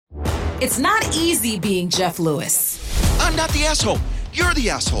It's not easy being Jeff Lewis. I'm not the asshole. You're the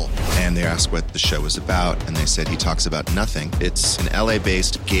asshole. And they asked what the show is about, and they said he talks about nothing. It's an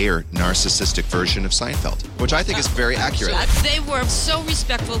LA-based, gayer, narcissistic version of Seinfeld, which I think is very accurate. They were so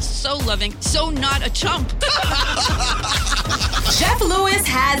respectful, so loving, so not a chump. Jeff Lewis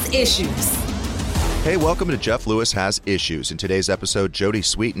has issues. Hey, welcome to Jeff Lewis Has Issues. In today's episode, Jodie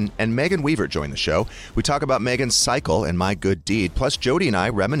Sweetin and Megan Weaver join the show. We talk about Megan's cycle and My Good Deed, plus Jodie and I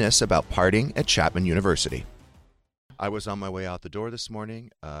reminisce about partying at Chapman University. I was on my way out the door this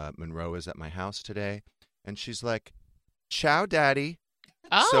morning. Monroe is at my house today, and she's like, "Ciao, Daddy."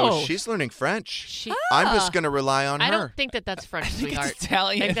 Oh. So she's learning French. I'm just going to rely on her. I don't think that's French, sweetheart. It's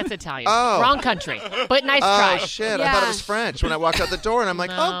Italian. I think that's Italian. Oh. Wrong country, but nice try. Oh, shit. Yeah. I thought it was French when I walked out the door, and I'm like,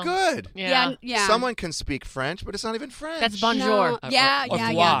 No. oh, good. Yeah. Yeah. Someone can speak French, but it's not even French. That's bonjour. No. Yeah. Au There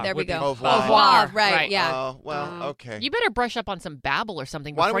revoir we go. Au revoir. Au revoir. Right. Right. Yeah. Oh, well, okay. You better brush up on some Babel or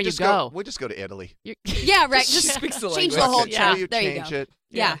something Why don't before we you just go. We'll just go to Italy. Yeah. Right. Just speaks the change language. the whole Okay, chat. will you There you change go. it?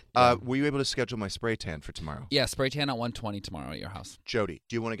 Yeah. Were you able to schedule my spray tan for tomorrow? Yeah, spray tan at 1:20 tomorrow at your house. Jodie,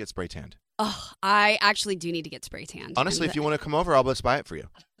 do you want to get spray tanned? Oh, I actually do need to get spray tanned. Honestly, if you want to come over, I'll just buy it for you.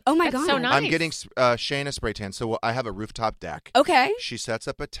 Oh my That's god. so nice. I'm getting Shane a spray tan, so I have a rooftop deck. Okay. She sets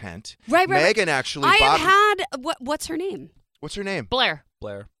up a tent. Right. Megan actually I bought. have had what's her name? What's her name? Blair.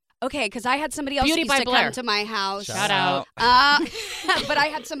 Blair. Okay, because I had somebody else Beauty that by used to Blair. come to my house. Shout out. But I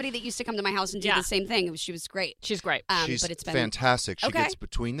had somebody that used to come to my house and do Yeah. the same thing. She was great. She's great. She's but it's been fantastic. She Okay. gets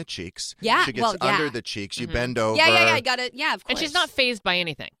between the cheeks. Yeah, She gets well, yeah. under the cheeks. You bend over. Yeah. I got it. Yeah, of course. And she's not phased by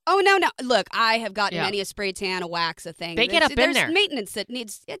anything. Oh no. Look, I have gotten Yeah. many a spray tan, a wax, a thing. They get up in There's there. maintenance that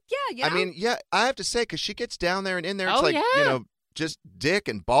needs. Yeah. You know? I mean, yeah, I have to say, because she gets down there and in there, it's Oh, like, yeah. just dick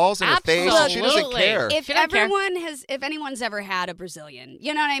and balls in her face. And she doesn't Absolutely. care. if She don't care. if anyone's ever had a Brazilian,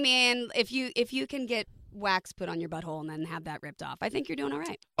 you know what I mean. If you can get wax put on your butthole and then have that ripped off, I think you're doing all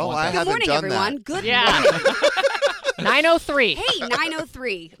right. Oh, Good I Good haven't morning, done everyone. that. Good Yeah. morning. 9:03. Hey,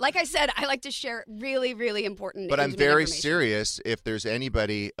 9:03. Like I said, I like to share really, really important. But I'm intimate very information. serious. If there's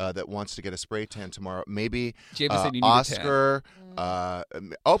anybody that wants to get a spray tan tomorrow, maybe Jameson, you need Oscar.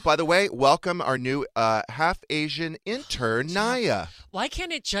 Oh, by the way, welcome our new half Asian intern, Naya. Why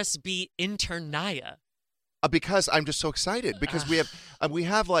can't it just be intern Naya? Because I'm just so excited because we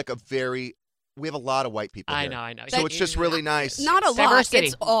have like we have a lot of white people I here. know. So it's just really nice. Not a Diversity. lot.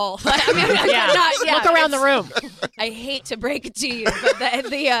 It's all. I mean, Yeah. Look around the room. I hate to break it to you, but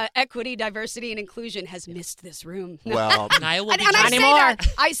the equity, diversity, and inclusion has missed this room. Well, Naya will And be I Johnny say Moore.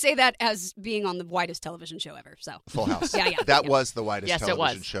 I say that as being on the whitest television show ever. So Full House. Yeah. That was the whitest Yes, it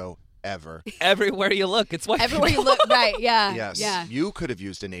television was. show ever. Everywhere you look, it's white everywhere you people. look, right? Yeah. Yes. Yeah. You could have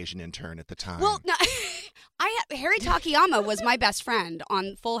used an Asian intern at the time. Well, no, Harry Takayama was my best friend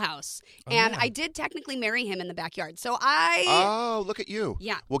on Full House, and I did technically marry him in the backyard. So Oh, look at you.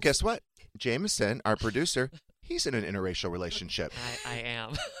 Yeah. Well, guess what? Jameson, our producer, he's in an interracial relationship. I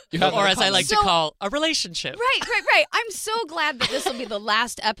am. You have Or no as I like to So- call, a relationship. Right. I'm so glad that this will be the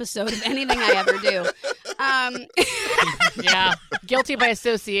last episode of anything I ever do. Yeah. Guilty by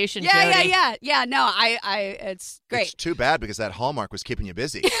association, Jody. Yeah. No, I it's great. It's too bad because that Hallmark was keeping you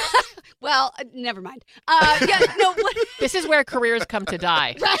busy. Well, never mind. What? This is where careers come to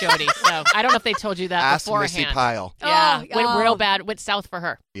die, Jody. So I don't know if they told you that Ask beforehand. Missy Pyle. Yeah. Oh, Went oh. real bad. Went south for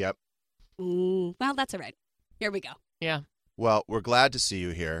her. Yep. Well, that's all right. Here we go. Yeah. Well, we're glad to see you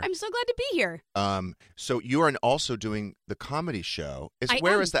here. I'm so glad to be here. So you are also doing the comedy show. I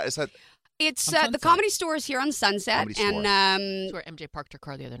am. Is that? Is that? It's On the Sunset. Comedy Store is here on Sunset, Comedy Store. and That's where MJ parked her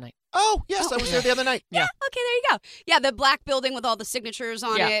car the other night. Oh, yes, I was there the other night. Yeah. okay, there you go. Yeah, the black building with all the signatures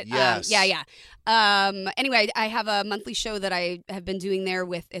on Yeah. it. Yes. Yeah. Anyway, I have a monthly show that I have been doing there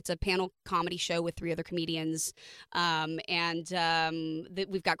it's a panel comedy show with 3 other comedians.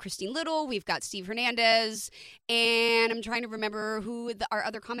 We've got Christine Little, we've got Steve Hernandez, and I'm trying to remember who our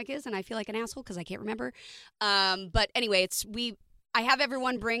other comic is, and I feel like an asshole because I can't remember. But anyway, I have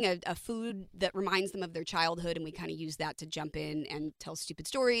everyone bring a food that reminds them of their childhood, and we kind of use that to jump in and tell stupid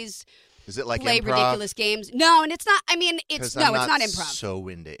stories. Is it like play improv? ridiculous games. No, and it's not. I mean, it's 'Cause I'm not improv. So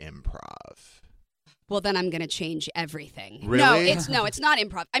into improv. Well, then I'm going to change everything. Really? No, it's not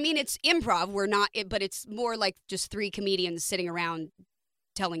improv. I mean, it's improv. We're not, but it's more like just 3 comedians sitting around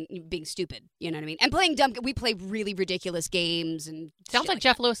being stupid. You know what I mean? And playing dumb. We play really ridiculous games and Sounds shit like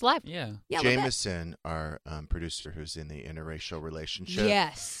Jeff Lewis live. Yeah. Yeah, a little bit. Jameson, our producer who's in the interracial relationship.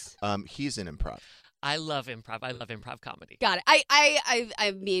 Yes. He's in improv. I love improv. I love improv comedy. Got it.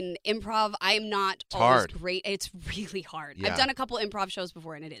 I mean, improv. I am not always hard. great. It's really hard. Yeah. I've done a couple improv shows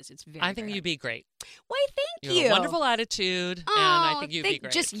before, and it's very. I think very you'd be great. Why? Thank You you. have a wonderful attitude, and I think you'd be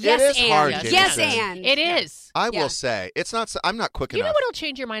great. Just It yes is and hard, yes Jameson. and It is. I Yeah. will say it's not. I'm not quick You know enough. what'll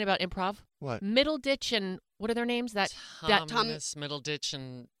change your mind about improv? What? Middle Ditch and what are their names? That Thomas Middleditch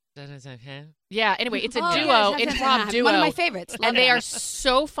and yeah. Anyway, it's a Oh, duo, yes, improv duo. One of my favorites. Love And they it. are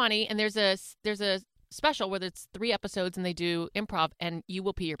so funny. And there's a special where it's 3 episodes and they do improv, and you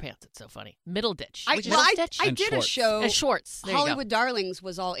will pee your pants. It's so funny. Middle Ditch. I Middle Ditch? I And did a Schwartz. show. And Schwartz. There you go. Hollywood Darlings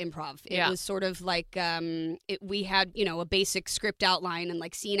was all improv. It Yeah. was sort of like we had a basic script outline and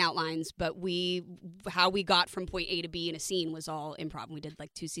like scene outlines, but how we got from point A to B in a scene was all improv. And we did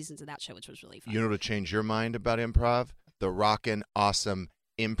like 2 seasons of that show, which was really fun. You know to change your mind about improv? The rockin' awesome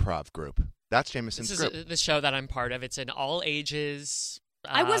improv group. That's Jameson's This group. is the show that I'm part of. It's an all ages.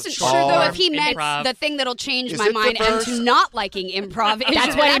 I wasn't short sure though form if he meant improv. the thing that'll change Is my it the mind and to first- not liking improv. Is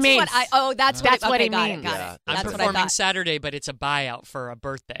That's what he means. That's That's what what okay, he got means. It, got Yeah. it. I'm That's what I performing thought. Saturday, but it's a buyout for a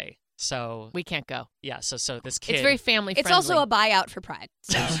birthday. So We can't go. yeah, so this kid. It's very family It's friendly. also a buyout for Pride.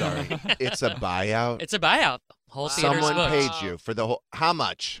 So. I'm sorry. It's a buyout. It's a buyout. Whole theater's Someone booked. paid you for the whole. How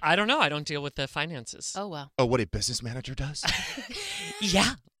much? I don't know. I don't deal with the finances. Oh, well. Oh, what a business manager does.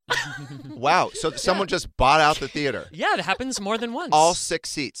 Yeah. Wow. So someone just bought out the theater. Yeah, it happens more than once. All 6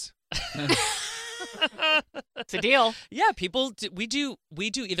 seats. It's a deal. Yeah, we do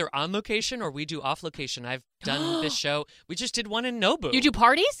either on location or we do off location. I've done this show. We just did one in Nobu. You do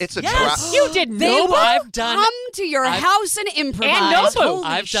parties? It's a Yes. You did They no. will I've done- come to your I've- house and improvise. And Nobu. Holy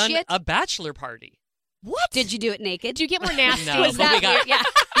I've done shit. a bachelor party. What? Did you do it naked? Did you get more nasty? No, Was but that we got- weird? Yeah.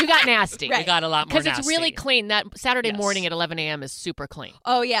 You got nasty. We got a lot more Because it's really nasty. clean. That Saturday Yes. morning at 11 a.m. is super clean.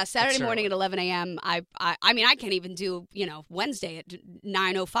 Oh yeah, Saturday Sure. morning at 11 a.m. I mean I can't even do Wednesday at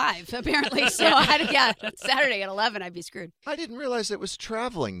 9:05 apparently. So Saturday at 11 I'd be screwed. I didn't realize it was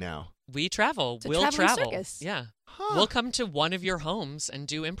traveling now. We travel. It's a We'll traveling travel. circus. Yeah. Huh. We'll come to one of your homes and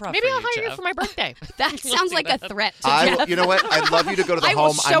do improv. Maybe for I'll you, hire you Jeff. for my birthday. That sounds like a threat to I Jeff. will, you know what? I'd love you to go to the I will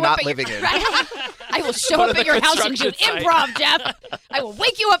home show I'm up not at your- living in. I will show Go up to at the your house and do construction site. improv, Jeff. I will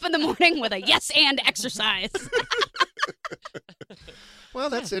wake you up in the morning with a yes and exercise. Well,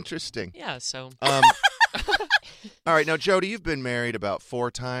 that's interesting. Yeah. So All right, now Jody, you've been married about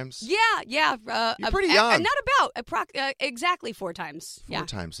 4 times. Yeah. You're pretty young. Not exactly 4 times. 4 Yeah.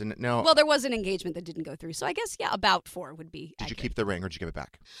 times, and no. Well, there was an engagement that didn't go through, so I guess about 4 would be. Did you accurate. keep the ring or did you give it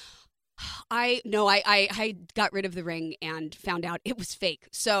back? I got rid of the ring and found out it was fake.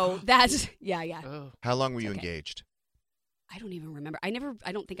 So that's yeah. Oh. How long were you okay. engaged? I don't even remember. I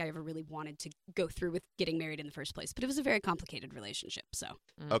don't think I ever really wanted to go through with getting married in the first place, but it was a very complicated relationship. So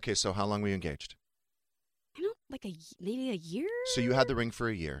Okay, so how long were you engaged? I don't like maybe a year. So you had the ring for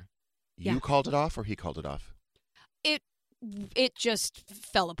a year. You Yeah. called it off or he called it off? It just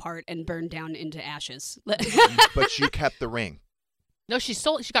fell apart and burned down into ashes. But you kept the ring. No, she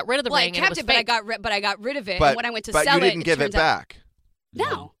got rid of the Well, I ring and it kept was it, but fake. I got rid of it. But, and when I went to but sell you didn't give it turns out- back.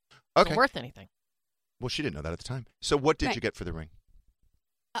 No. It's Okay. not worth anything. Well, she didn't know that at the time. So what did Right. you get for the ring?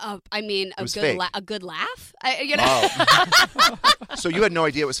 I mean, was fake. a good laugh. Oh. So you had no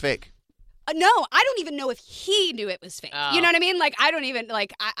idea it was fake. No, I don't even know if he knew it was fake. Oh. You know what I mean? Like, I don't even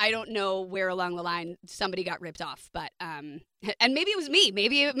I don't know where along the line somebody got ripped off, but and maybe it was me.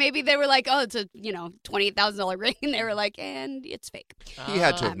 Maybe they were like, oh, it's a $28,000 ring, and they were like, and it's fake. He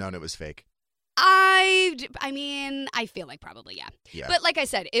had to have known it was fake. I mean, I feel like probably yeah. Yeah. But like I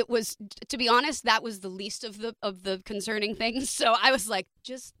said, it was, to be honest, that was the least of the concerning things. So I was like,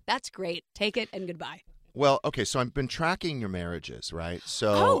 that's great. Take it and goodbye. Well, okay, so I've been tracking your marriages, right?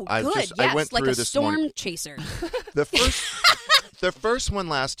 So Oh, I good. just Yes, I went like through a this storm morning. chaser. The first one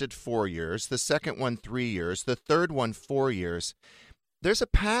lasted 4 years, the second one 3 years, the third one 4 years. There's a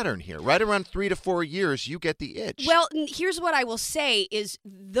pattern here. Right around 3 to 4 years, you get the itch. Well, here's what I will say is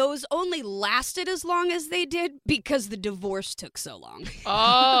those only lasted as long as they did because the divorce took so long.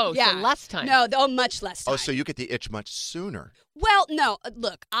 Oh, Yeah. so less time. No, much less time. Oh, so you get the itch much sooner. Well, no.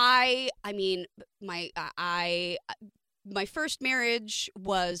 Look, I mean, my first marriage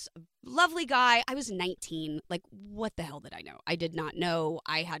was a lovely guy. I was 19. Like, what the hell did I know? I did not know.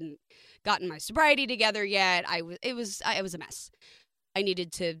 I hadn't gotten my sobriety together yet. It was a mess. I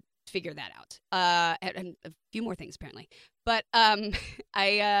needed to figure that out. And a few more things apparently. But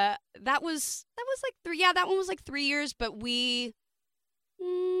that was like that one was like 3 years. But I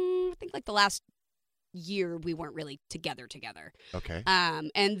think like the last year we weren't really together. Okay.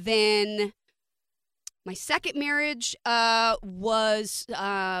 And then My second marriage was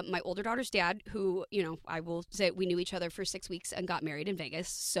my older daughter's dad, who, I will say we knew each other for 6 weeks and got married in Vegas.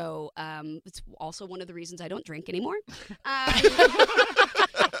 So it's also one of the reasons I don't drink anymore.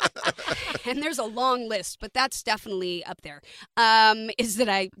 And there's a long list, but that's definitely up there, is that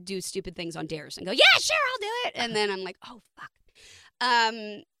I do stupid things on dares and go, yeah, sure, I'll do it. And then I'm like, oh, fuck.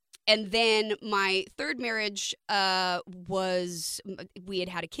 And then my third marriage was we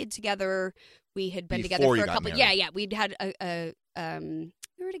had a kid together. We had been together for a couple. Yeah. We'd had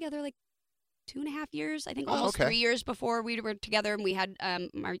we were together like 2.5 years, I think, almost 3 years before we were together, and we had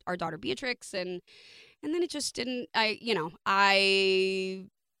our daughter Beatrix, and then it just didn't.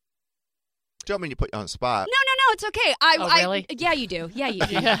 Don't mean to put you on the spot. No, it's okay. Really? Yeah, you do. Yeah, you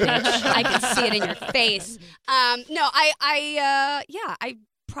do. Bitch. I can see it in your face. I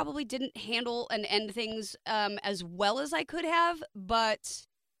probably didn't handle and end things as well as I could have, but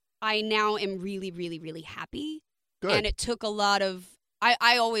I now am really, really, really happy. Good. And it took a lot of.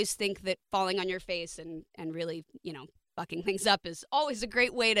 I always think that falling on your face and really, fucking things up is always a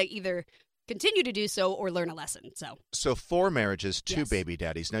great way to either continue to do so or learn a lesson. So 4 marriages, 2 Yes. baby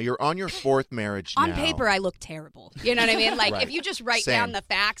daddies. Now you're on your 4th marriage now. on paper, I look terrible. You know what I mean? Like Right. if you just write Same. down the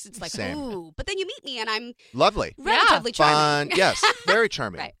facts, it's like, Same. ooh. But then you meet me and I'm Lovely. relatively charming. Fun. Yes, very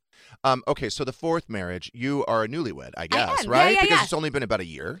charming. Right. Okay, so the 4th marriage, you are a newlywed, I guess, am. right? Yeah, because yeah. it's only been about a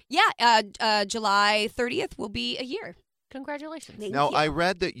year. Yeah, July 30th will be a year. Congratulations. Thank Now, you. I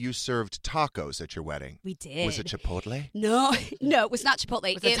read that you served tacos at your wedding. We did. Was it Chipotle? No, it was not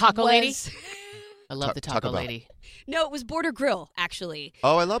Chipotle. Was it Taco Lady? was- I love the Taco Taco Bell. Lady. No, it was Border Grill, actually.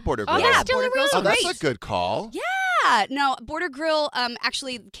 Oh, I love Border Oh, Grill. that's still Border Grill's Oh, that's great. a good call. Yeah, no, Border Grill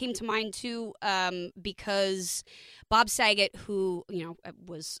actually came to mind too because Bob Saget, who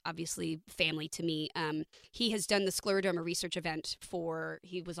was obviously family to me, he has done the scleroderma research event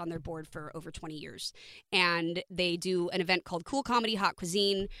he was on their board for over 20 years, and they do an event called Cool Comedy Hot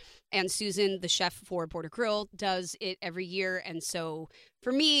Cuisine, and Susan, the chef for Border Grill, does it every year, and so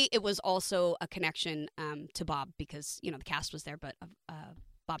for me, it was also a connection to Bob because the cast was there, but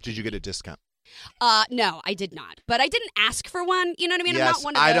Bob. Did you get a discount? No, I did not. But I didn't ask for one. You know what I mean? Yes, I'm not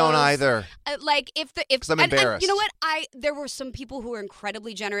one of those. I don't either. Like if 'Cause I'm and embarrassed. you know what? There were some people who were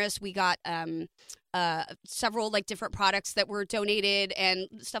incredibly generous. We got several different products that were donated and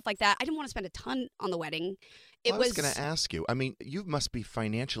stuff like that. I didn't want to spend a ton on the wedding. I was going to ask you. I mean, you must be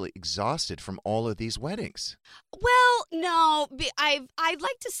financially exhausted from all of these weddings. Well, no, I'd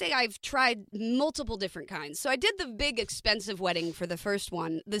like to say I've tried multiple different kinds. So I did the big expensive wedding for the first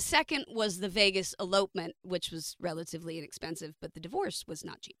one. The second was the Vegas elopement, which was relatively inexpensive, but the divorce was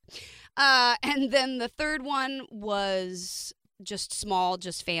not cheap. And then the third one was just small,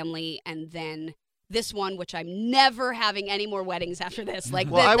 just family, and then this one, which I'm never having any more weddings after this.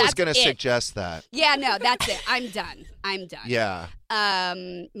 Well, I was that's going to it. suggest that. Yeah, no, that's it. I'm done. Yeah.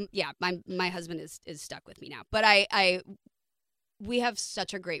 Yeah, my husband is stuck with me now. But we have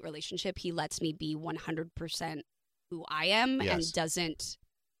such a great relationship. He lets me be 100% who I am Yes. and doesn't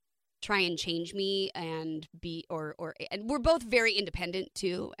try and change me and be and we're both very independent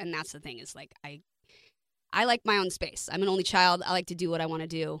too, and that's the thing is I like my own space. I'm an only child. I like to do what I want to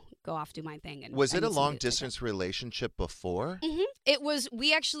do, go off, do my thing. And Was I it a need somebody long to take distance relationship before? Mm-hmm. It was.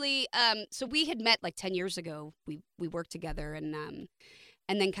 We actually. So we had met 10 years ago. We worked together and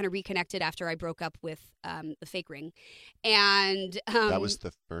then kind of reconnected after I broke up with the fake ring, and That was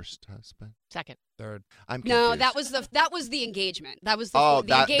the first husband? Second. Third. I'm confused. no. That was the engagement. That was the Oh, the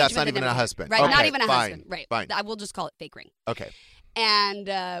that's engagement not that even never a came. husband. Right? Okay, Not even a fine, husband. Right. fine. I will just call it fake ring. Okay.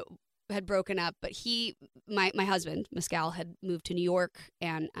 And had broken up, but my husband Mescal had moved to New York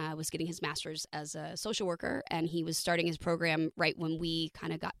and was getting his master's as a social worker, and he was starting his program right when we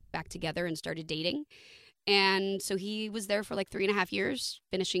kind of got back together and started dating. And so he was there for 3.5 years,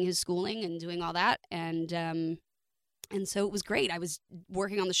 finishing his schooling and doing all that, and so it was great. I was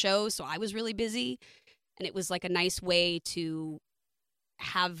working on the show, so I was really busy, and it was a nice way to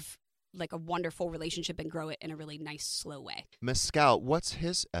have a wonderful relationship and grow it in a really nice, slow way. Mescal, what's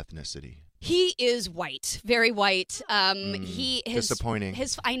his ethnicity? He is white, very white. His disappointing.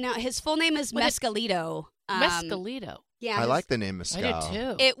 I know his full name is Mescalito. Mescalito. Yeah, I like the name Mescal. I do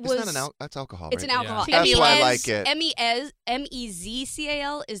too. It Isn't was. that that's alcohol, It's right? an alcohol. Yeah. That's why I like it.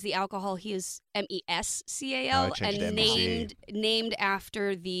 Mezcal is the alcohol. He is Mescal, Oh, I changed to and MEZ. named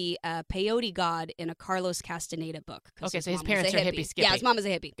after the peyote god in a Carlos Castaneda book. 'Cause Okay, so his mom was parents a are hippie. hippie skippy. Yeah, his mom is a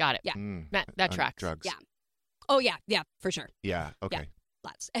hippie. Got it. Yeah. That On tracks. Drugs. Yeah. Oh yeah, for sure. Yeah. Okay.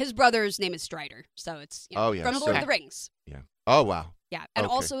 Lots. His brother's name is Strider, so it's Oh, yeah, from Lord so- of the Rings. Yeah. Oh wow. Yeah, and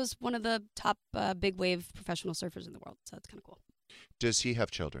Okay. also is one of the top big wave professional surfers in the world. So it's kind of cool. Does he have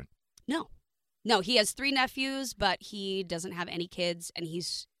children? No. No, he has 3 nephews, but he doesn't have any kids, and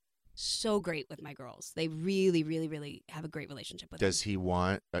he's so great with my girls. They really, really, really have a great relationship with him. Does he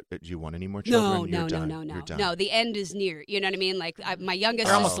want? Do you want any more children? No. You're done. No, the end is near. You know what I mean? Like my youngest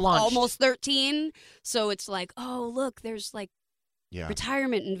They're is almost launched. almost 13, so it's like, oh look, there's like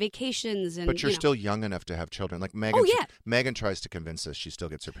retirement and vacations, and But you're you know. still young enough to have children. Like Megan. Oh, yeah. Megan tries to convince us she still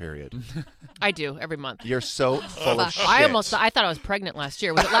gets her period. I do every month. You're so full of shit. I thought I was pregnant last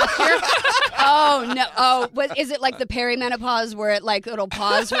year. Was it last year? Oh no! Oh, is it like the perimenopause where it'll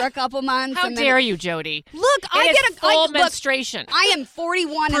pause for a couple months? How and then dare you, Jody? Look, I It get is full menstruation. I am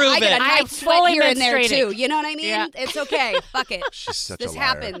 41 Prove and I get it. a I am night sweat fully here and there menstruating. too. You know what I mean? Yeah. It's okay. Fuck it. She's such This a liar.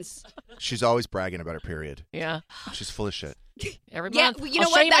 happens. She's always bragging about her period. Yeah, She's full of shit. every Yeah, month. well, you I'll know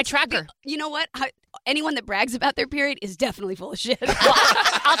show what? you my That's tracker. You know what? Anyone that brags about their period is definitely full of shit.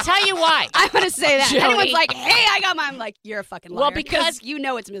 I'll tell you why. I'm gonna say that. Jody. Anyone's like, "Hey, I got mine." I'm like, "You're a fucking liar." Well, because you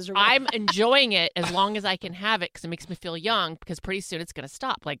know it's miserable. I'm enjoying it as long as I can have it because it makes me feel young. Because pretty soon it's going to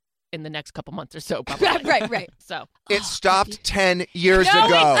stop, like in the next couple months or so. Probably. right. So It stopped 10 years no,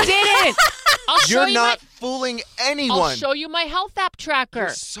 ago. it didn't. I'll show You're you not fooling anyone. I'll show you my health app tracker. You're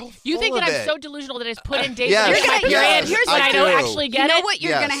so You think full that of I'm it. so delusional that I just put in days Yes, when I get my yes, period I when I don't do. actually get you know it? what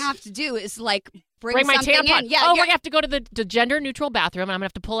you're Yes. gonna have to do is like Bring my something tampon. in. Yeah, oh, we're yeah. gonna have to go to the gender neutral bathroom, and I'm gonna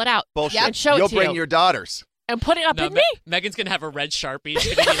have to pull it out Bullshit. and show You'll it to bring you your daughters. and put it up No, in me. Megan's gonna have a red Sharpie.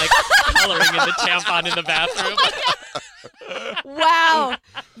 She's gonna be like coloring in the tampon in the bathroom. Wow.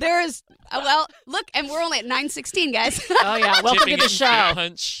 There's well, look, and we're only at 9:16, guys. Oh yeah, welcome Dipping to the it in show. fruit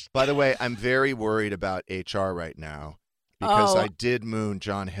punch. By the way, I'm very worried about HR right now because Oh. I did moon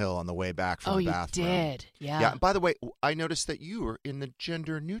John Hill on the way back from Oh, the you bathroom. did. Yeah. Yeah. By the way, I noticed that you were in the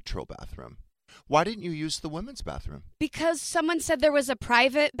gender neutral bathroom. Why didn't you use the women's bathroom? Because someone said there was a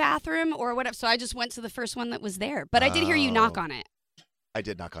private bathroom or whatever, so I just went to the first one that was there. But I did hear you knock Oh. on it. I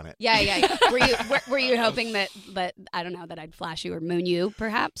did knock on it. Yeah. Were you hoping that I don't know, that I'd flash you or moon you,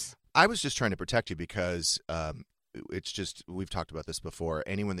 perhaps? I was just trying to protect you because it's just, we've talked about this before.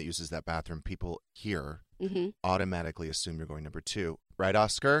 Anyone that uses that bathroom, people here Mm-hmm. automatically assume you're going number 2. Right,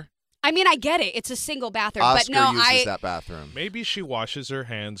 Oscar? I mean, I get it. It's a single bathroom, Oscar but no, uses that bathroom. Maybe she washes her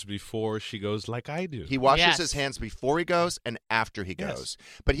hands before she goes like I do. He washes Yes. his hands before he goes and after he Yes. goes.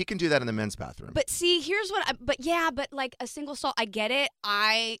 But he can do that in the men's bathroom. But see, here's what. But like a single stall, I get it.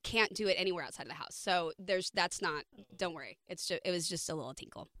 I can't do it anywhere outside of the house. So that's not. Don't worry. It was just a little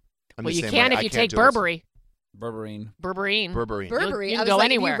tinkle. I'm Well, the you same can way. if I you can't take do it. Burberry. Berberine. Berberine. Burberry. Burberry. you I can was go like,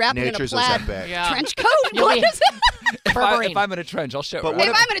 anywhere. You wrapped it in a Nature's plaid Ozempic. Yeah. trench coat. You'll What be- is it? Berberine. If I'm in a trench, I'll shit But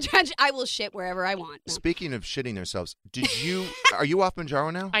wherever. If I'm in a trench, I will shit wherever I want. No. Speaking of shitting themselves, are you off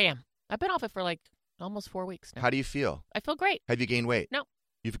Manjaro now? I am. I've been off it for like almost 4 weeks now. How do you feel? I feel great. Have you gained weight? No.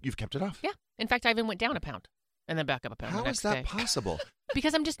 You've kept it off? Yeah. In fact, I even went down a pound and then back up a pound How the is next that day. possible?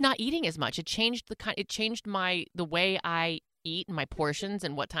 Because I'm just not eating as much. It changed the way I eat and my portions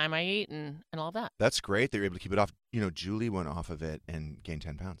and what time I eat and all of that. That's great that you're able to keep it off. You know, Julie went off of it and gained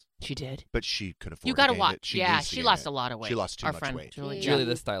 10 pounds. She did. But she could afford You to got to gain watch. it. She Yeah, needs to she gain lost it. a lot of weight. She lost too Our much friend, weight. Julie. Yeah. Julie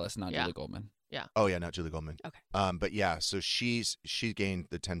the stylist, not Yeah. Julie Goldman. Yeah. Oh, yeah, not Julie Goldman. Okay. But yeah, so she gained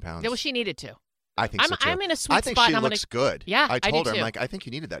the 10 pounds. Yeah, well, she needed to. I think so too. I'm in a sweet I think spot. she and I'm looks good. Yeah, I I do told her, too. I'm like, I think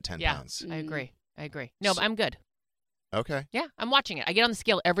you needed that 10 Yeah. pounds. I agree. No, but I'm good. Okay. Yeah, I'm watching it. I get on the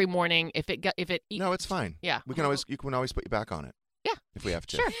scale every morning. No, it's fine. Yeah. You can always put you back on it. Yeah. If we have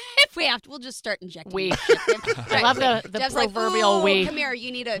to. Sure. If we have to, we'll just start injecting. We. Right. I love the Jeff's proverbial like, "Ooh, we. Come here.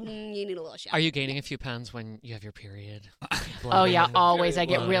 You need a little shot. Are you gaining a few pounds when you have your period? Oh yeah, Bloating? always. I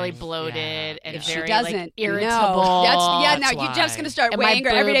get Bloating. really bloated Yeah. and If she very doesn't, like no. irritable. That's That's Jeff's gonna start And my weighing her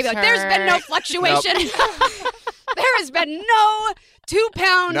every day. boobs Like, there's been no hurt. fluctuation. There has been no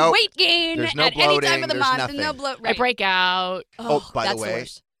 2-pound Nope. weight gain There's no at any time bloating. of the There's month. nothing. No bloat. I Right. break out. Oh, by the that's way,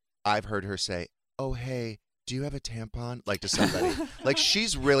 worst. I've heard her say, "Oh, hey, do you have a tampon?" Like to somebody. Like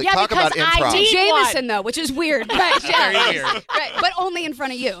she's really Yeah, talk about because I improv. need Jameson though, which is weird. Right? Very Yeah. weird. Right, but only in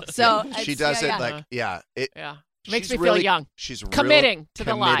front of you. So She it's- does yeah, it yeah. like It Yeah. Makes she's me feel really, young. She's Committing real to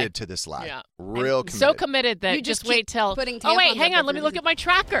the lie. committed to this lie. Yeah. Real I'm committed. so committed that You just wait keep till. putting Oh wait, tampons hang up on. Let me for look at my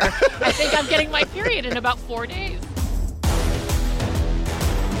tracker. I think I'm getting my period in about 4 days.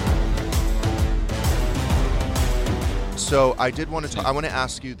 So I did want to talk. I want to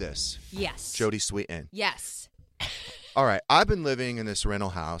ask you this, Yes. Jody Sweeten. Yes. All right, I've been living in this rental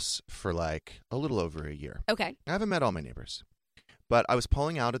house for like a little over a year. Okay. I haven't met all my neighbors, but I was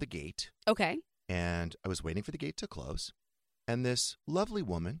pulling out of the gate Okay. and I was waiting for the gate to close, and this lovely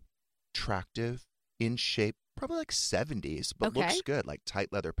woman, attractive, in shape, probably like 70s, but Okay. looks good, like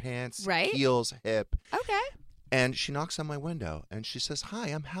tight leather pants, Right. heels, hip, Okay. and she knocks on my window and she says, "Hi,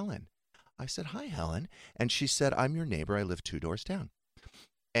 I'm Helen." I said, "Hi, Helen," and she said, "I'm your neighbor. I live 2 doors down."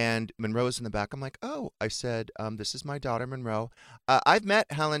 And Monroe's in the back. I'm like, oh, I said, this is my daughter, Monroe. I've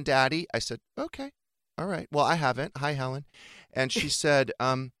met Helen, Daddy. I said, okay, all right. Well, I haven't. Hi, Helen. And she said,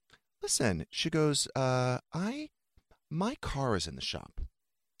 listen, she goes, my car is in the shop.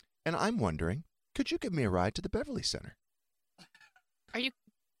 And I'm wondering, could you give me a ride to the Beverly Center? Are you?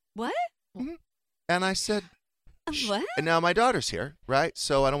 What? Mm-hmm. And I said, what? And now my daughter's here, right?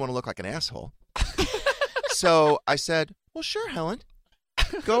 So I don't want to look like an asshole. So I said, well, sure, Helen.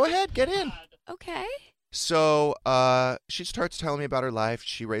 Go ahead, get in. Okay. So she starts telling me about her life.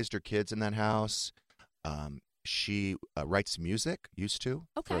 She raised her kids in that house. She writes music, used to,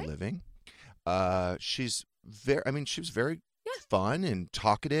 for a living. She's she was very fun and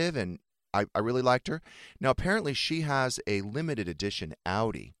talkative, and I really liked her. Now, apparently, she has a limited edition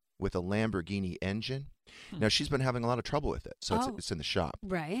Audi with a Lamborghini engine. Now, she's been having a lot of trouble with it, so it's in the shop.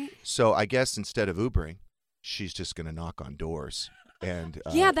 Right. So I guess instead of Ubering, she's just going to knock on doors. And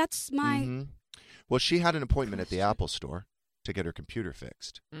yeah, that's my... Mm-hmm. Well, she had an appointment at the Apple store to get her computer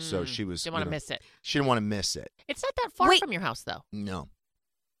fixed. So she was... Didn't want to miss it. She didn't want to miss it. It's not that far from your house, though. No.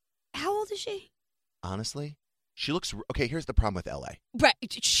 How old is she? Honestly, she looks... Okay, here's the problem with L.A. Right.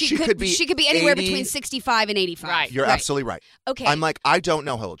 She could be anywhere 80, between 65 and 85. Right. You're absolutely right. Okay. I'm like, I don't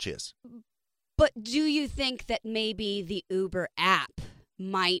know how old she is. But do you think that maybe the Uber app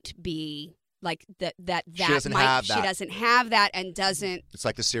might be... Like that she doesn't have that. She doesn't have that and doesn't. It's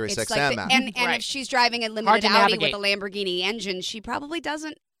like the Sirius it's XM like app. And if she's driving a limited Audi with a Lamborghini engine, she probably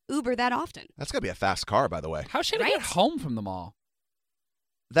doesn't Uber that often. That's gotta be a fast car, by the way. How's she gonna get home from the mall?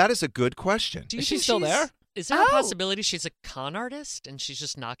 That is a good question. Is she still there? Is there a possibility she's a con artist and she's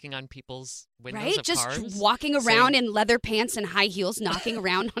just knocking on people's windows of just cars? Walking around in leather pants and high heels, knocking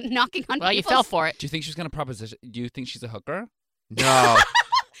around, knocking on. Well, you fell for it. Do you think she's gonna proposition? Do you think she's a hooker? No.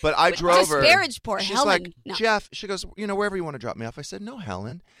 But I drove her. Disparage poor She's Helen. like, No. Jeff, she goes, wherever you want to drop me off. I said, no,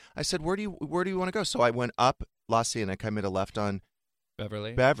 Helen. I said, where do you want to go? So I went up La Cienega, I made a left on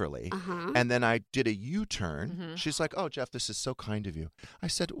Beverly. And then I did a U-turn. Mm-hmm. She's like, oh, Jeff, this is so kind of you. I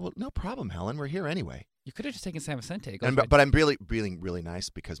said, well, no problem, Helen. We're here anyway. You could have just taken San Vicente. But I'm really, really, really nice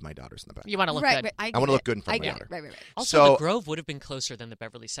because my daughter's in the back. You want to look good. Right, I want to look good in front of my daughter. Right. Also, the Grove would have been closer than the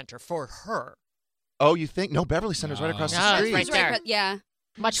Beverly Center for her. Oh, you think? No, Beverly Center's right across the street. It's right there. Yeah.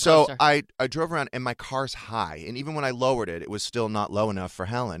 Much so closer. I drove around and my car's high, and even when I lowered it, it was still not low enough for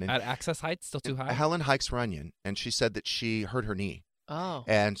Helen. And at access height, still too high. Helen hikes Runyon, and she said that she hurt her knee. Oh.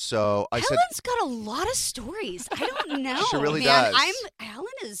 And so I said, Helen's got a lot of stories. I don't know. She really man. does.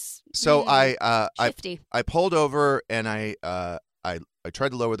 Helen is. So I pulled over and I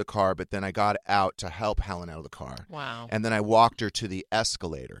tried to lower the car, but then I got out to help Helen out of the car. Wow. And then I walked her to the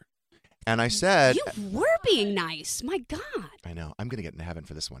escalator. And I said, you were being nice. My God. I know. I'm going to get into heaven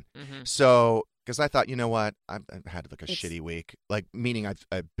for this one. Mm-hmm. So, because I thought, you know what? I've had like a shitty week. Like, meaning I've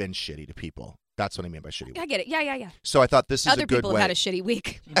been shitty to people. That's what I mean by shitty week. I get it. Yeah. So I thought this is Other a good way. people have had a shitty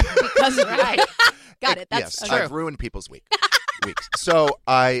week because of right. Got it. That's yes, true. I've ruined people's weeks. So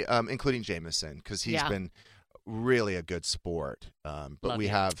I, including Jameson, because he's been really a good sport. But we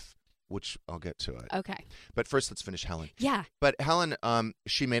have... which I'll get to it. Okay. But first, let's finish Helen. Yeah. But Helen,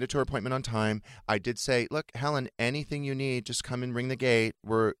 she made it to her appointment on time. I did say, look, Helen, anything you need, just come and ring the gate,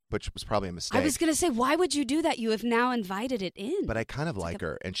 which was probably a mistake. I was going to say, why would you do that? You have now invited it in. But I kind of like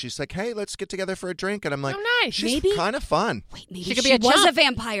her. And she's like, hey, let's get together for a drink. And I'm like, nice. She's maybe kind of fun. Wait, maybe she she was a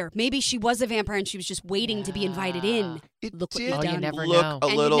vampire. Maybe she was a vampire and she was just waiting to be invited in. Look what did you've done. You never look know. a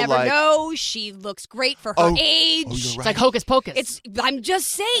And little you never like... know. She looks great for her age. Oh, you're It's right. like hocus pocus. I'm just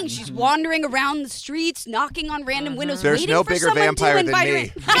saying, she's wandering around the streets, knocking on random windows, There's waiting no for bigger someone vampire to than invite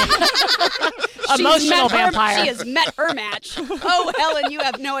me. her in. Emotional vampire. She has met her match. Oh, Helen, you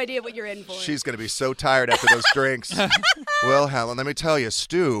have no idea what you're in for. She's going to be so tired after those drinks. Well, Helen, let me tell you,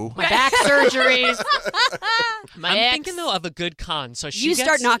 Stu. My back surgeries. My I'm ex. thinking, though, of a good con. So she You gets,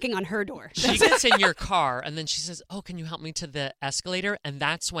 start knocking on her door. She gets in your car, and then she says, oh, can you help me to the escalator? And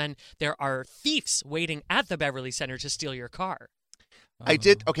that's when there are thieves waiting at the Beverly Center to steal your car. I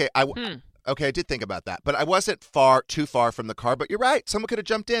did. Okay, I did think about that, but I wasn't too far from the car. But you're right. Someone could have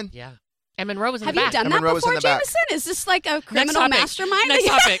jumped in. Yeah. And Monroe was in Have the you back. done And that Monroe was in before, the back. Jameson? Is this like a criminal topic. mastermind? Next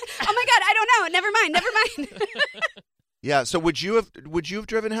topic. Oh my God, I don't know. Never mind. Yeah. So would you have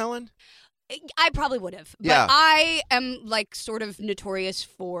driven Helen? I probably would have. But Yeah. I am like sort of notorious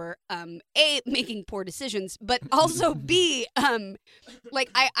for A, making poor decisions, but also B, like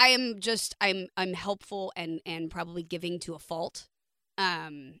I am just I'm helpful and probably giving to a fault.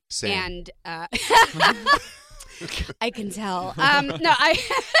 Same. And I can tell.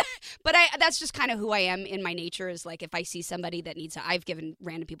 But that's just kind of who I am in my nature is like if I see somebody that needs I've given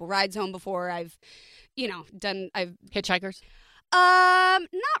random people rides home before. I've Hitchhikers?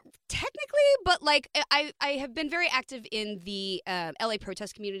 Not technically, but like I have been very active in the LA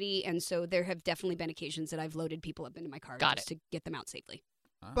protest community, and so there have definitely been occasions that I've loaded people up into my car just to get them out safely.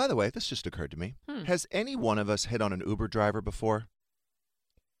 By the way, this just occurred to me. Has any one of us hit on an Uber driver before?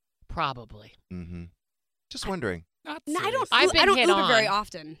 Probably. Mm-hmm. Just wondering. No, I don't. I've been I don't hit Uber on. very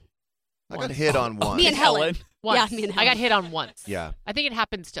often. I got hit on once. Me and Helen. Once. Yeah, me and I Helen. got hit on once. Yeah. I think it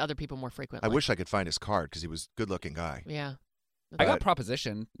happens to other people more frequently. I wish I could find his card because he was a good-looking guy. Yeah. I got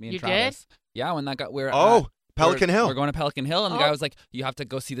propositioned. Me and You Travis. Yeah, when that got Pelican Hill. We're going to Pelican Hill, and the guy was like, "You have to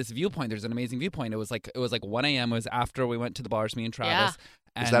go see this viewpoint. There's an amazing viewpoint." It was like 1 a.m. It was after we went to the bars, me and Travis.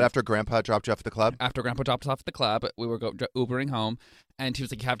 Is that after Grandpa dropped you off at the club? After Grandpa dropped us off at the club, we were Ubering home, and he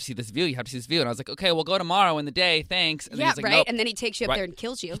was like, "You have to see this view. You have to see this view." And I was like, "Okay, we'll go tomorrow in the day. Thanks." And then Yeah, he's like, right. "Nope." And then he takes you up there and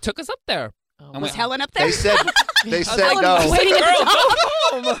kills you. He took us up there. Oh, And Was we- Helen up there? They said Helen no. was waiting at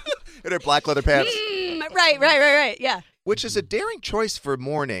the door. In her black leather pants. Right. Yeah. Which is a daring choice for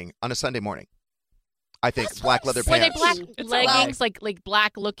morning on a Sunday morning. I think black leather Were they pants. black It's leggings, like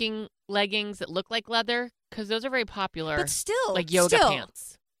black-looking leggings that look like leather? Because those are very popular. But still, like yoga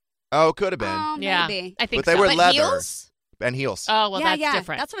pants. Oh, could have been. Oh, Yeah, maybe. I think But they so. were But leather heels? and heels. Oh, well, yeah, that's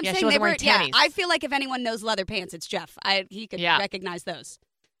different. That's what I'm yeah, saying. She wasn't They were, wearing panties. I feel like if anyone knows leather pants, it's Jeff. He could recognize those.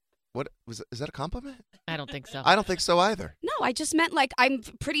 What is that a compliment? I don't think so. I don't think so either. No, I just meant like I'm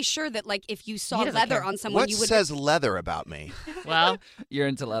pretty sure that like if you saw He doesn't leather care. on someone, What you would says leather about me? Well, You're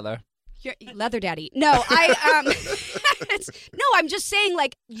into leather. You're leather daddy. No, no, I'm just saying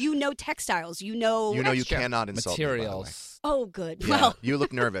like textiles. You That's true. cannot insult me, by the way. Materials. Oh, good. Yeah, Well, you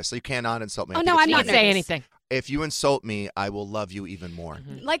look nervous, so you cannot insult me. Oh, I no, think I'm it's not can't funny. say nervous. anything. If you insult me, I will love you even more.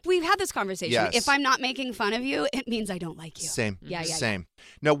 like we've had this conversation. Yes. If I'm not making fun of you, it means I don't like you. Same. Yeah. Same.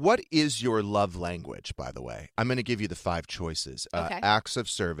 Now, what is your love language, by the way? I'm going to give you the 5 choices. Okay. Acts of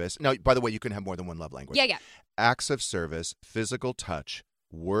service. Now, by the way, you can have more than one love language. Yeah. Acts of service, physical touch,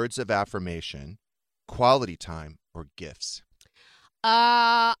 words of affirmation, quality time, or gifts.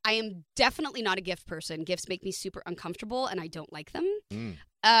 I am definitely not a gift person. Gifts make me super uncomfortable, and I don't like them.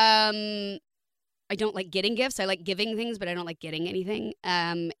 I don't like getting gifts. I like giving things, but I don't like getting anything.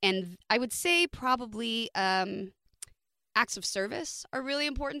 And I would say probably acts of service are really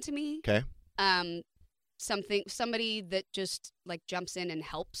important to me. Okay. Somebody that just like jumps in and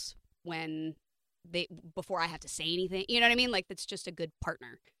helps before I have to say anything. You know what I mean? Like that's just a good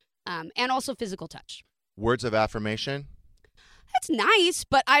partner. And also physical touch. Words of affirmation. That's nice,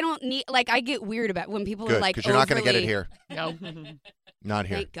 but I don't need I get weird about when people Good, are like because you're not going to get it overly- here. No. Not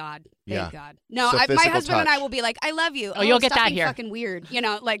here. Thank God. Yeah. Thank God. No, So my physical husband and I touch. will be like, I love you. Oh, you'll get stop that being here. fucking weird. You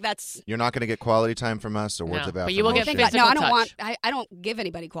know, like that's. You're not going to get quality time from us or words No, of but affirmation. you will Oh, get thank God. physical No, I don't touch. want. I don't give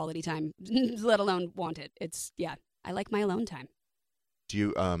anybody quality time, let alone want it. It's I like my alone time. Do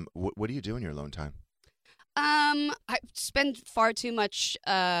you what do you do in your alone time? I spend far too much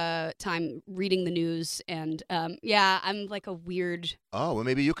time reading the news, and I'm like a weird. Oh, well,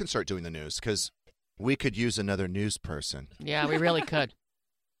 maybe you can start doing the news because we could use another news person. Yeah, we really could.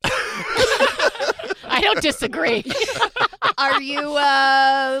 I don't disagree. Are you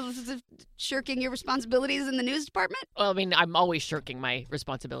shirking your responsibilities in the news department? Well, I mean, I'm always shirking my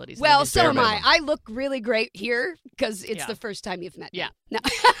responsibilities. in the Well, news so am department. I. I look really great here because it's Yeah. the first time you've met me. Yeah. No.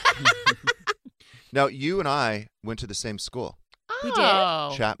 Now, you and I went to the same school, We did?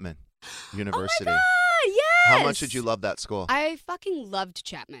 Oh. Chapman University. Oh my God, yes. How much did you love that school? I fucking loved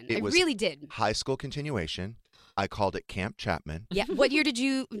Chapman. It I was- really did. High school continuation. I called it Camp Chapman. Yeah. What year do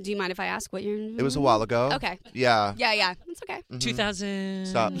you mind if I ask what year? It was a while ago. Okay. Yeah. Yeah. It's okay. Mhm. 2000.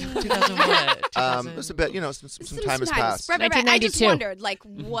 Stop. 2000 what? It was a bit, some time has passed. Right. I just 1992. wondered, like,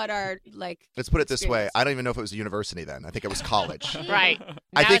 what are, like... Let's put it this way. experience. I don't even know if it was a university then. I think it was college. Right.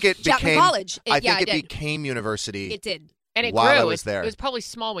 I Now think it Chapman became College. I think it it did. became university. It did. And it while I grew. was there. It was probably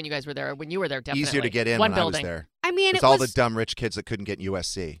small when you guys were there. When you were there, definitely. Easier to get in One when building. I was there. I mean, It's it all was... the dumb rich kids that couldn't get in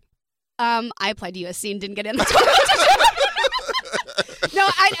USC. I applied to USC and didn't get in. No,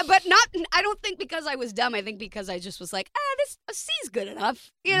 I don't think because I was dumb. I think because I just was like, this C's good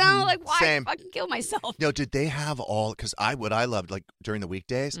enough. You know, like why Same. fucking kill myself? No, did they have all? Because what I loved, like during the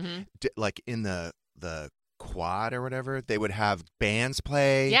weekdays, Mhm. like in the quad or whatever, they would have bands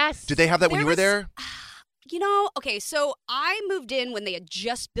play. Yes. Did they have that when There you were was- there? You know, okay, so I moved in when they had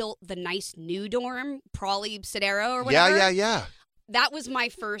just built the nice new dorm, Prawley Sodero or whatever. Yeah. That was my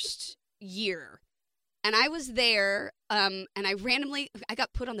first year. And I was there, and I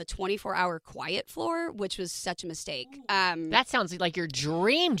got put on the 24-hour quiet floor, which was such a mistake. That sounds like your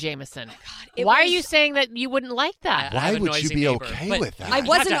dream, Jameson. it Why are was- you saying that you wouldn't like that? I Why have a would you noisy be neighbor, okay but with that? you I have to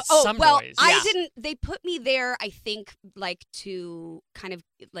wasn't. have Oh some well, noise. I Yeah. didn't. They put me there. I think like to kind of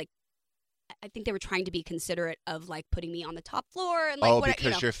like I think they were trying to be considerate of like putting me on the top floor and like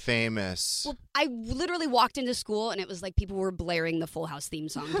because you're famous. Well, I literally walked into school and it was like people were blaring the Full House theme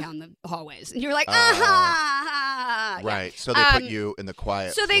song down the hallways, and you're like, right. So they put you in the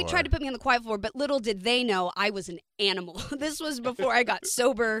quiet. So they floor. tried to put me on the quiet floor, but little did they know I was an animal. This was before I got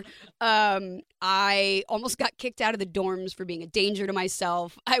sober. I almost got kicked out of the dorms for being a danger to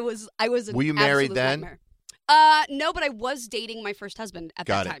myself. I was. Were you married then? Nightmare. No, but I was dating my first husband at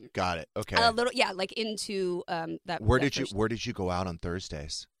that time. Got it. Okay. A little, yeah, like into that. Where did you go out on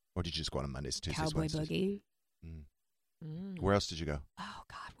Thursdays, or did you just go on Mondays, Tuesdays, Cowboy Wednesdays? Boogie. Where else did you go? Oh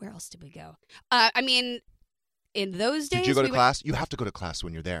God, where else did we go? I mean, in those days, did you go to class? You have to go to class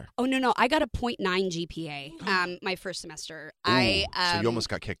when you're there. Oh no, I got a 0.9 GPA. My first semester. So you almost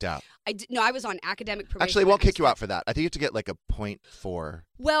got kicked out. I was on academic probation. Actually, they won't kick you out for that. I think you have to get like a 0.4.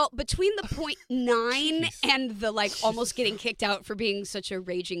 Well, between the 0.9 and the like almost getting kicked out for being such a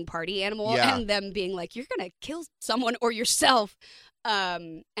raging party animal, and them being like, "You're gonna kill someone or yourself,"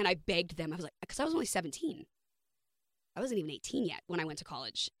 and I begged them. I was like, because I was only 17. I wasn't even 18 yet when I went to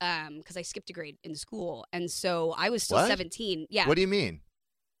college because I skipped a grade in school. And so I was still 17. Yeah. What do you mean?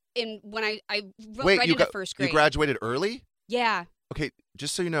 When I Wait, right into first grade. You graduated early? Yeah. Okay,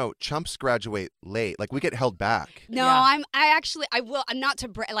 just so you know, chumps graduate late. Like, we get held back. No, I'm not to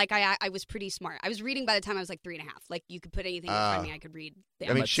like, I was pretty smart. I was reading by the time I was like 3.5. Like, you could put anything in front of me, I could read.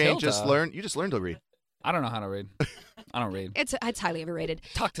 I mean, Shane just learned to read. I don't know how to read. I don't read. It's highly overrated.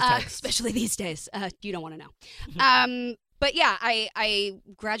 Talk to text. Especially these days. You don't want to know. But yeah, I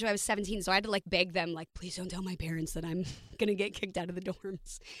graduated. I was 17, so I had to like beg them, like, please don't tell my parents that I'm gonna get kicked out of the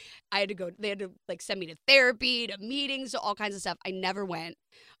dorms. They had to like send me to therapy, to meetings, to all kinds of stuff. I never went.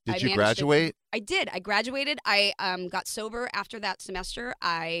 Did you graduate? I did. I graduated. I got sober after that semester.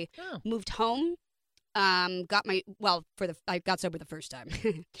 I moved home. I got sober the first time.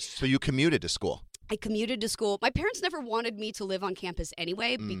 So you commuted to school? I commuted to school. My parents never wanted me to live on campus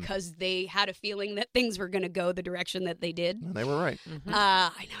anyway because they had a feeling that things were going to go the direction that they did. Well, they were right.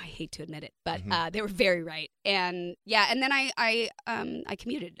 I know, I hate to admit it, but they were very right. And yeah, and then I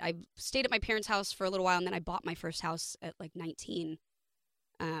commuted. I stayed at my parents' house for a little while, and then I bought my first house at like 19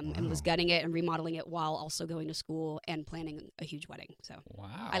 and was gutting it and remodeling it while also going to school and planning a huge wedding. So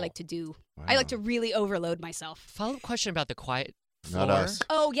I like to really overload myself. Follow-up question about the quiet Not floor. us.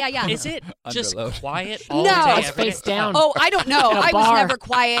 Oh, yeah. Is it just Underload. quiet all No. day? It's every day? face down. Oh, I don't know. In a I was bar. never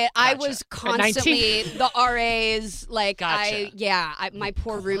quiet. I Gotcha. was constantly the RAs. Like Gotcha. my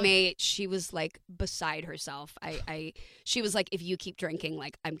poor roommate. She was like beside herself. She was like, if you keep drinking,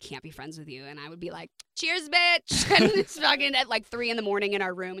 like I can't be friends with you. And I would be like, cheers, bitch. And it's fucking at like 3 a.m. in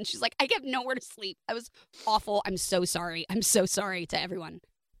our room. And she's like, I have nowhere to sleep. I was awful. I'm so sorry. I'm so sorry to everyone.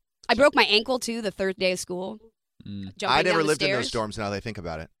 I broke my ankle too the third day of school. I never lived in stairs. those dorms. Now that I think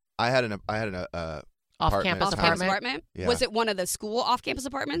about it, I had an Off-campus apartment. Yeah. Was it one of the school off-campus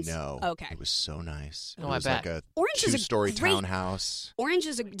apartments? No. Okay. It was so nice. Oh, it I was bet. like a Orange is a 2-story great- townhouse. Orange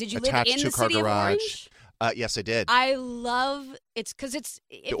is a. Did you Attached live in the two-car city garage. of Orange? Yes, I did. I love it's because it's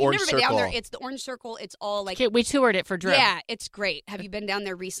if you've Orange never been down there. Circle. It's the Orange Circle. It's all like Okay, we toured it for Drew. yeah, it's great. Have you been down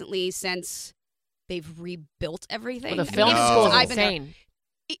there recently since they've rebuilt everything? Well, the film No. school is I've been there. insane.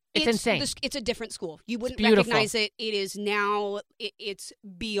 It's insane. It's a different school. You wouldn't beautiful. recognize it. It is now. It's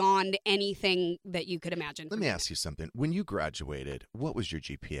beyond anything that you could imagine. Let me ask you something. When you graduated, what was your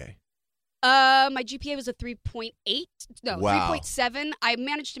GPA? My GPA was a 3.8. No, Wow. 3.7. I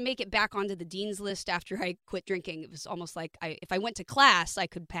managed to make it back onto the dean's list after I quit drinking. It was almost like if I went to class, I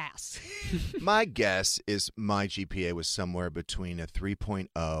could pass. My guess is my GPA was somewhere between a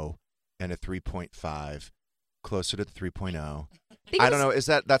 3.0 and a 3.5, closer to the 3.0. I don't know.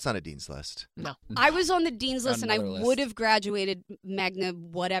 That's not a dean's list? No. I was on the dean's list, and I Another list. would have graduated magna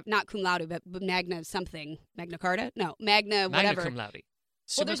whatever, not cum laude, but magna something, magna carta. No, magna whatever. Magna cum laude.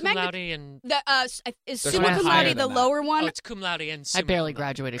 Well, there's Summa cum magna- laude and The is There's summa one cum higher laude the than that. lower one? oh, it's cum laude and I summa barely cum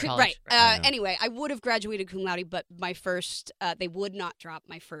laude. graduated college. Right. I know. Anyway, I would have graduated cum laude, but my first, they would not drop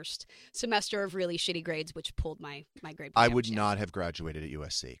my first semester of really shitty grades, which pulled my grade. I point would down. not have graduated at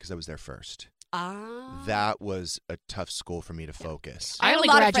USC because I was there first. Ah. That was a tough school for me to focus. I had a only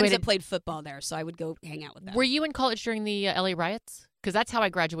lot of friends graduated- that played football there, so I would go hang out with them. Were you in college during the LA riots? Because that's how I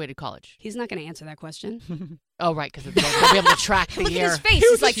graduated college. He's not going to answer that question. Oh, right, because they'll be able to track the Look at year. his face.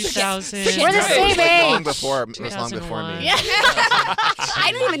 He's like, 2000. forget We're the it. same It was like long age. before. It was long before 2001. me. Yeah. I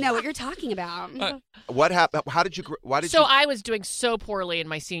don't even know what you're talking about. What happened? How did you? Why did So you? I was doing so poorly in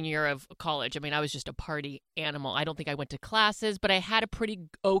my senior year of college. I mean, I was just a party animal. I don't think I went to classes, but I had a pretty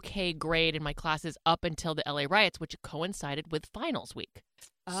okay grade in my classes up until the LA riots, which coincided with finals week.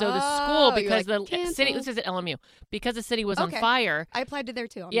 So the school, you're because like, the city, cancel. this is at LMU, because the city was on Okay. fire. I applied to there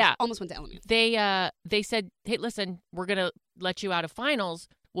too. Yeah. Almost went to LMU. They said, hey, listen, we're gonna let you out of finals.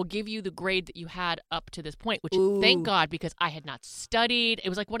 We'll give you the grade that you had up to this point, which thank God, because I had not studied. It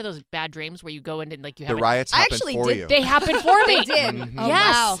was like one of those bad dreams where you go in and like you have The riots I happened actually for did- you. They happened for me. They did. Mhm. Oh,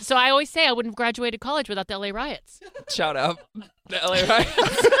 Yes. wow. So I always say I wouldn't have graduated college without the LA riots. Shout out the LA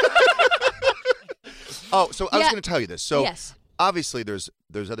riots. Oh, so I was Yeah. going to tell you this. So yes. obviously there's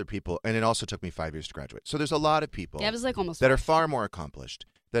other people, and it also took me 5 years to graduate. So there's a lot of people Yeah, it was like almost that are far more accomplished,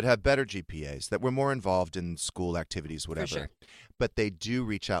 that have better GPAs, that were more involved in school activities, whatever. sure. But they do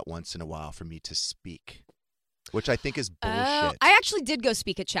reach out once in a while for me to speak, which I think is bullshit. I actually did go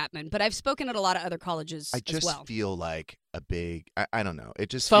speak at Chapman, but I've spoken at a lot of other colleges I just as well. feel like a big, I don't know. It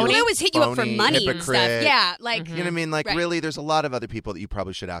just Phony? feels They always hit you up for phony, money and stuff. hypocrite. Yeah, like You know what I mean? Like, Right. really, there's a lot of other people that you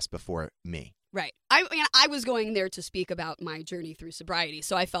probably should ask before me. right. I mean, I was going there to speak about my journey through sobriety,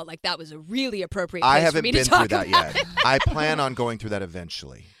 so I felt like that was a really appropriate place I for haven't me been to talk through that about yet. it. I plan on going through that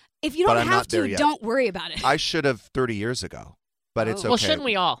eventually. If you But don't I'm have not there to, yet. don't worry about it. I should have 30 years ago, but it's Oh. okay. Well, shouldn't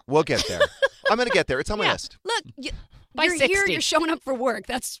we all? We'll get there. I'm going to get there. It's on my Yeah. list. Look, By you're here, 60. you're showing up for work.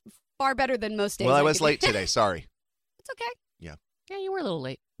 That's far better than most days. Well, I I was could- late today. Sorry. It's okay. Yeah, you were a little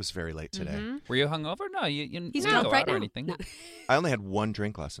late. It was very late today. Mhm. Were you hungover? No, you He's didn't drunk go right out or now. anything. No. I only had one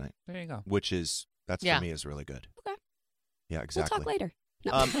drink last night, There you go. which is, that's Yeah. for me is really good. Okay. Yeah, We'll exactly. talk later.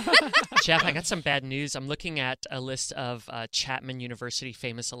 No. Jeff, I got some bad news. I'm looking at a list of Chapman University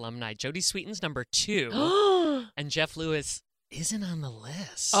famous alumni. Jody Sweeten's number 2, and Jeff Lewis isn't on the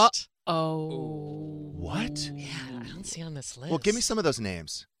list. Oh. What? Yeah, I don't see on this list. Well, give me some of those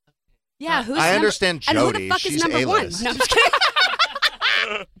names. yeah, who's I number- understand And who Jody. the fuck is She's number one? A-list. No, I'm just kidding.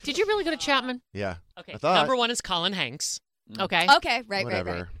 Did you really go to Chapman? Yeah. Okay, I thought. number 1 is Colin Hanks. Okay. Okay, right,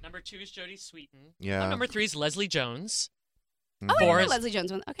 Whatever. right. Number 2 is Jody Sweeten. Yeah. Number 3 is Leslie Jones. Mhm. Oh, I Four know is Leslie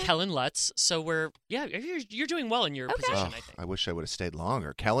Jones one. Okay. Kellen Lutz. So you're doing well in your Okay. position, Oh, I think. I wish I would have stayed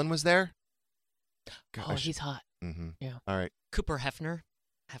longer. Kellen was there? Oh, he's hot. Mm-hmm. Yeah. All right. Cooper Hefner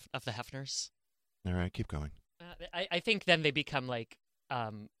of the Hefners. All right. Keep going. I think then they become like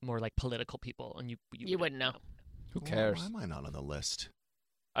more like political people, and You wouldn't know. Who cares? Why am I not on the list?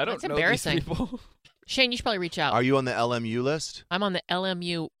 I don't That's know embarrassing. these people. Shane, you should probably reach out. Are you on the LMU list? I'm on the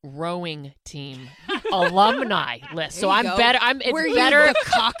LMU rowing team alumni list, so There you I'm go. better. It's Were you better. the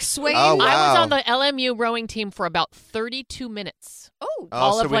coxswain? Oh, I was wow. on the LMU rowing team for about 32 minutes. Oh,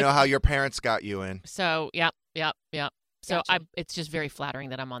 all Oh, so of, we like- know how your parents got you in. So, yep. So Gotcha. it's just very flattering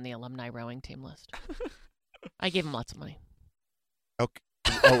that I'm on the alumni rowing team list. I gave him lots of money. Okay.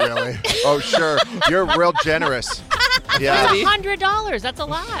 Oh, really? Oh, sure. You're real generous. Yeah. That's $100. That's a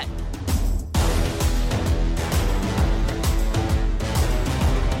lot.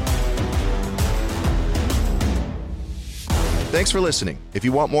 Thanks for listening. If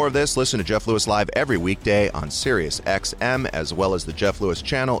you want more of this, listen to Jeff Lewis Live every weekday on Sirius XM, as well as the Jeff Lewis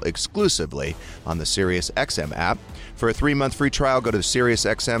channel exclusively on the Sirius XM app. For a 3-month free trial, go to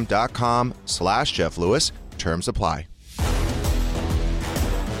SiriusXM.com/Jeff Lewis. Terms apply.